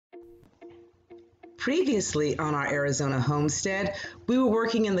Previously on our Arizona homestead, we were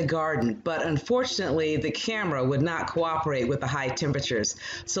working in the garden, but unfortunately the camera would not cooperate with the high temperatures.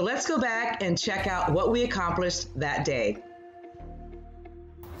 So let's go back and check out what we accomplished that day.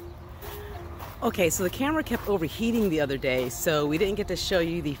 Okay, so the camera kept overheating the other day, so we didn't get to show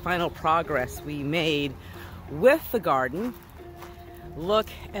you the final progress we made with the garden. Look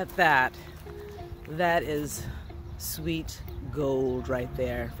at that. That is sweet gold right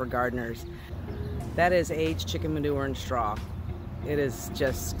there for gardeners. That is aged chicken manure and straw. It is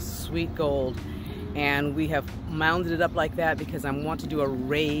just sweet gold. And we have mounded it up like that because I want to do a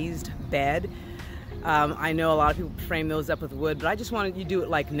raised bed. I know a lot of people frame those up with wood, but I just wanted you to do it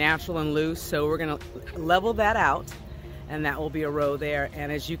like natural and loose. So we're gonna level that out and that will be a row there.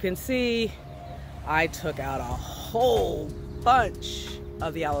 And as you can see, I took out a whole bunch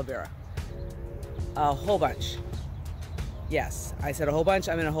of the aloe vera. A whole bunch. Yes, I said a whole bunch,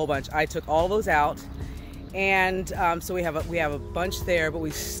 I mean a whole bunch. I took all those out, and so we have a bunch there, but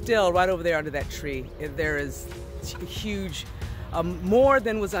we still, right over there under that tree, there is huge, more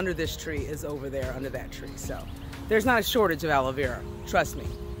than was under this tree is over there under that tree. So there's not a shortage of aloe vera, trust me,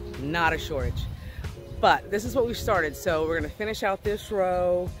 not a shortage. But this is what we started, so we're gonna finish out this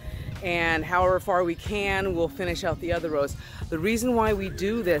row, and however far we can, we'll finish out the other rows. The reason why we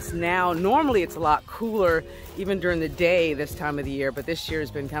do this now, normally it's a lot cooler even during the day this time of the year, but this year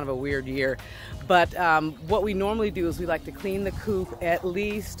has been kind of a weird year. But what we normally do is we like to clean the coop at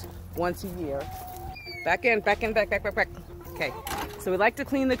least once a year. Back in, back. Okay, so we like to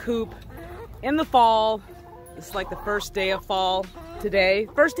clean the coop in the fall. It's like the first day of fall today.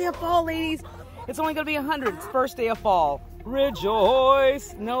 First day of fall, ladies. It's only gonna be 100, it's first day of fall.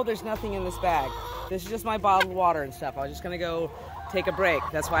 Rejoice! No, there's nothing in this bag. This is just my bottled water and stuff. I was just gonna go take a break.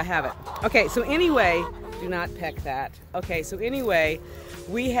 That's why I have it. Okay, so anyway, do not peck that. Okay, so anyway,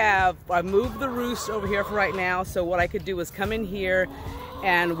 I moved the roost over here for right now, so what I could do was come in here,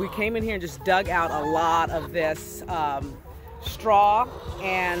 and we came in here and just dug out a lot of this straw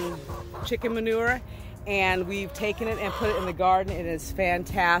and chicken manure, and we've taken it and put it in the garden. It is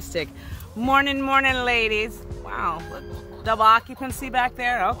fantastic. Morning, ladies. Wow, double occupancy back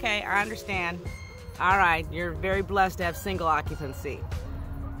there? Okay, I understand. All right, you're very blessed to have single occupancy.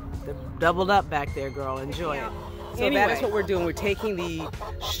 They're doubled up back there, girl. Enjoy it. So anyway, that is what we're doing. We're taking the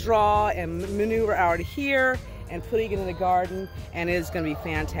straw and manure out of here and putting it in the garden, and it is going to be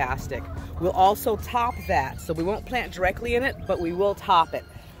fantastic. We'll also top that, so we won't plant directly in it, but we will top it.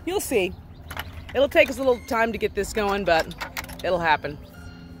 You'll see. It'll take us a little time to get this going, but it'll happen.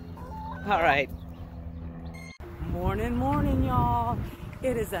 All right. Morning, y'all.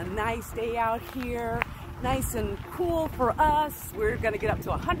 It is a nice day out here, nice and cool for us. We're gonna get up to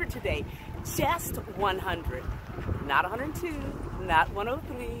 100 today, just 100. Not 102, not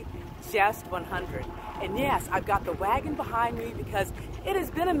 103, just 100. And yes, I've got the wagon behind me because it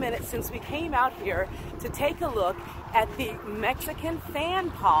has been a minute since we came out here to take a look at the Mexican fan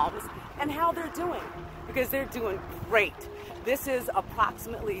palms and how they're doing, because they're doing great. This is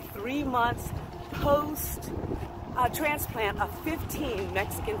approximately 3 months post transplant of 15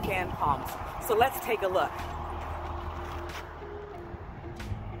 Mexican fan palms. So let's take a look.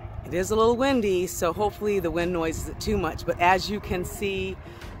 It is a little windy, so hopefully the wind noise isn't too much, but as you can see,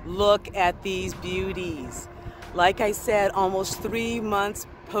 look at these beauties. Like I said, almost 3 months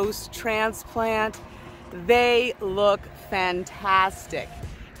post transplant. They look fantastic.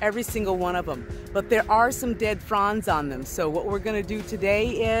 Every single one of them. But there are some dead fronds on them. So what we're gonna do today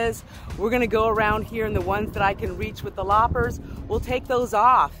is we're gonna go around here, and the ones that I can reach with the loppers, we'll take those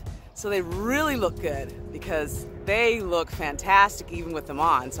off. So they really look good because they look fantastic even with them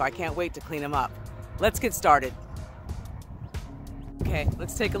on. So I can't wait to clean them up. Let's get started. Okay,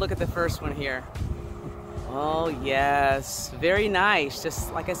 let's take a look at the first one here. Oh yes, very nice.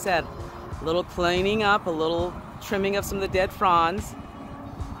 Just like I said, a little cleaning up, a little trimming of some of the dead fronds.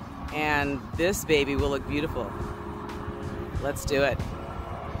 And this baby will look beautiful. Let's do it.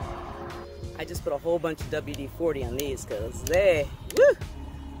 I just put a whole bunch of WD-40 on these because they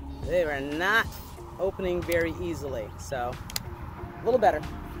were not opening very easily. So, a little better.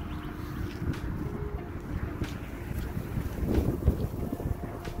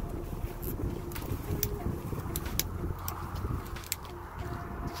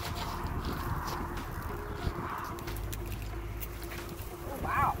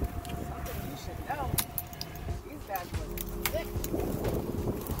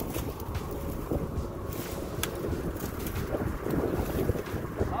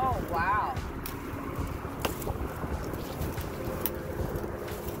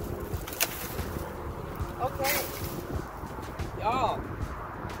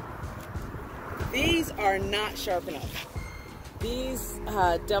 are not sharp enough. These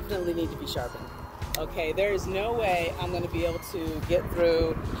definitely need to be sharpened. Okay, there is no way I'm going to be able to get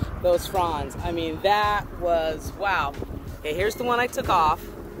through those fronds. I mean, that was, wow. Okay, here's the one I took off.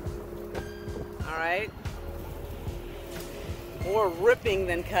 All right. More ripping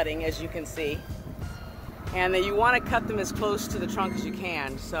than cutting, as you can see. And then you want to cut them as close to the trunk as you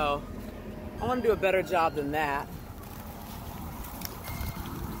can. So I want to do a better job than that.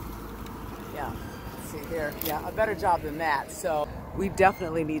 Yeah, let's see here. Yeah, a better job than that. So we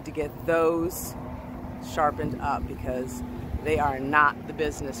definitely need to get those sharpened up because they are not the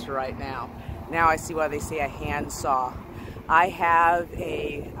business right now. Now I see why they say a hand saw. I have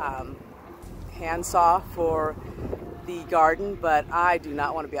a hand saw for the garden, but I do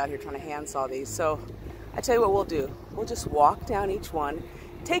not want to be out here trying to hand saw these. So I tell you what we'll do. We'll just walk down each one,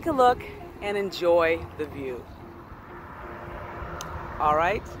 take a look, and enjoy the view. All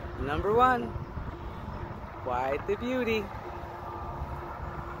right, number one, quite the beauty.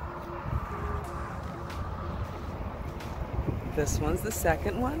 This one's the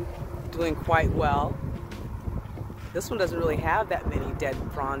second one, doing quite well. This one doesn't really have that many dead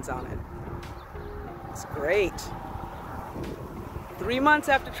fronds on it. It's great. 3 months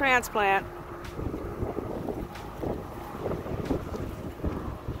after transplant.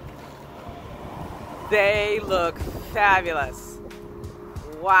 They look fabulous.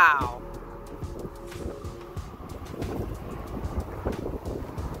 Wow.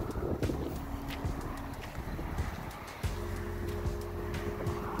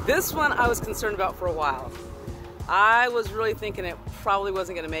 This one I was concerned about for a while. I was really thinking it probably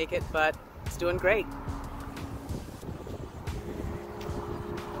wasn't going to make it, but it's doing great.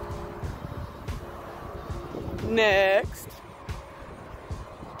 Next.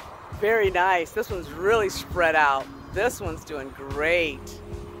 Very nice. This one's really spread out. This one's doing great.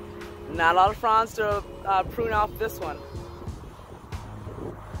 Not a lot of fronds to prune off this one.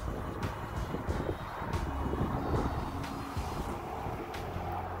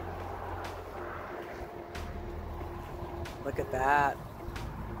 Look at that.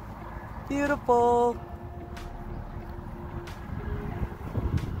 Beautiful.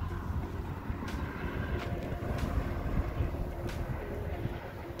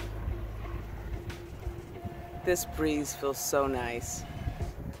 This breeze feels so nice.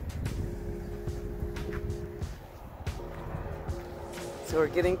 So we're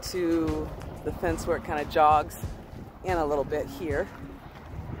getting to the fence where it kind of jogs in a little bit here.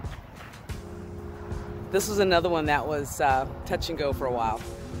 This was another one that was touch and go for a while.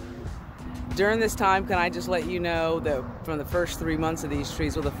 During this time, can I just let you know that from the first 3 months of these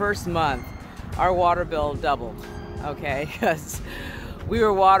trees, well, the first month, our water bill doubled, okay? Because we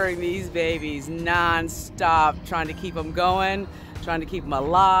were watering these babies non-stop, trying to keep them going, trying to keep them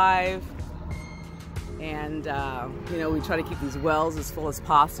alive. And, you know, we try to keep these wells as full as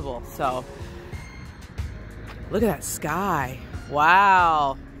possible. So, look at that sky.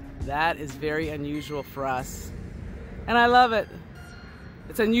 Wow. That is very unusual for us. And I love it.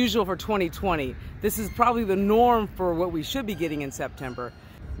 It's unusual for 2020. This is probably the norm for what we should be getting in September.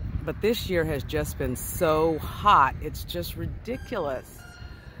 But this year has just been so hot. It's just ridiculous.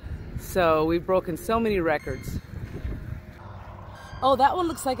 So we've broken so many records. Oh, that one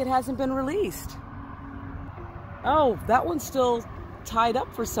looks like it hasn't been released. Oh, that one's still tied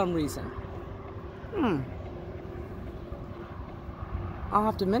up for some reason. I'll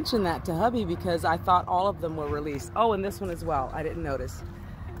have to mention that to hubby because I thought all of them were released. Oh, and this one as well. I didn't notice.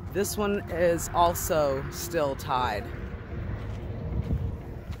 This one is also still tied.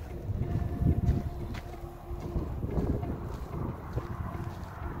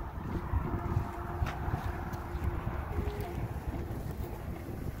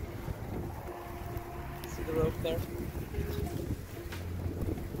 See the rope there?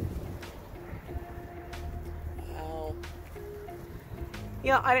 You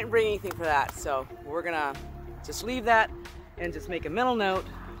know, I didn't bring anything for that, so we're gonna just leave that and just make a mental note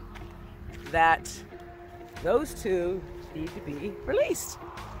that those two need to be released.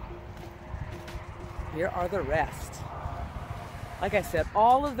 Here are the rest. Like I said,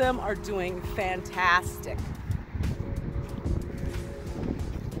 all of them are doing fantastic.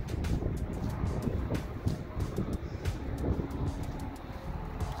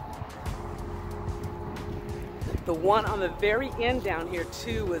 The one on the very end down here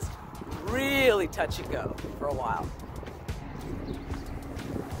too was really touch and go for a while.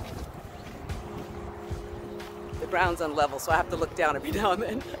 The ground's unlevel, so I have to look down every now and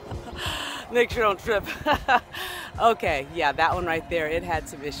then. Make sure I don't trip. Okay, yeah, that one right there, it had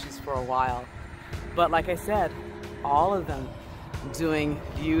some issues for a while. But like I said, all of them doing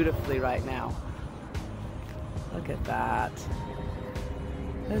beautifully right now. Look at that.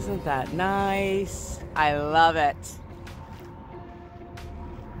 Isn't that nice? I love it.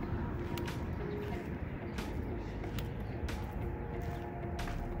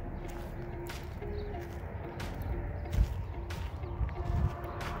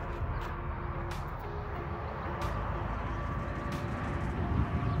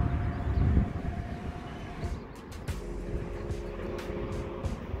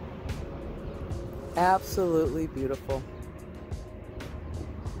 Absolutely beautiful.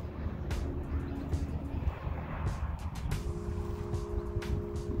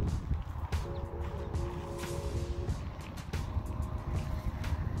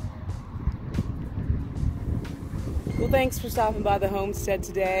 Well, thanks for stopping by the homestead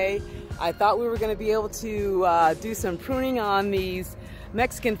today. I thought we were going to be able to do some pruning on these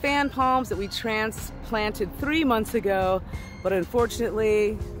Mexican fan palms that we transplanted 3 months ago, but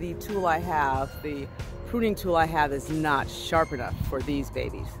unfortunately the tool I have, the pruning tool I have, is not sharp enough for these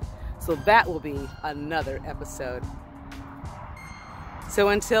babies. So that will be another episode. So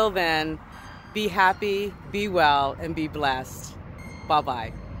until then, be happy, be well, and be blessed.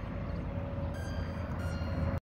 Bye-bye.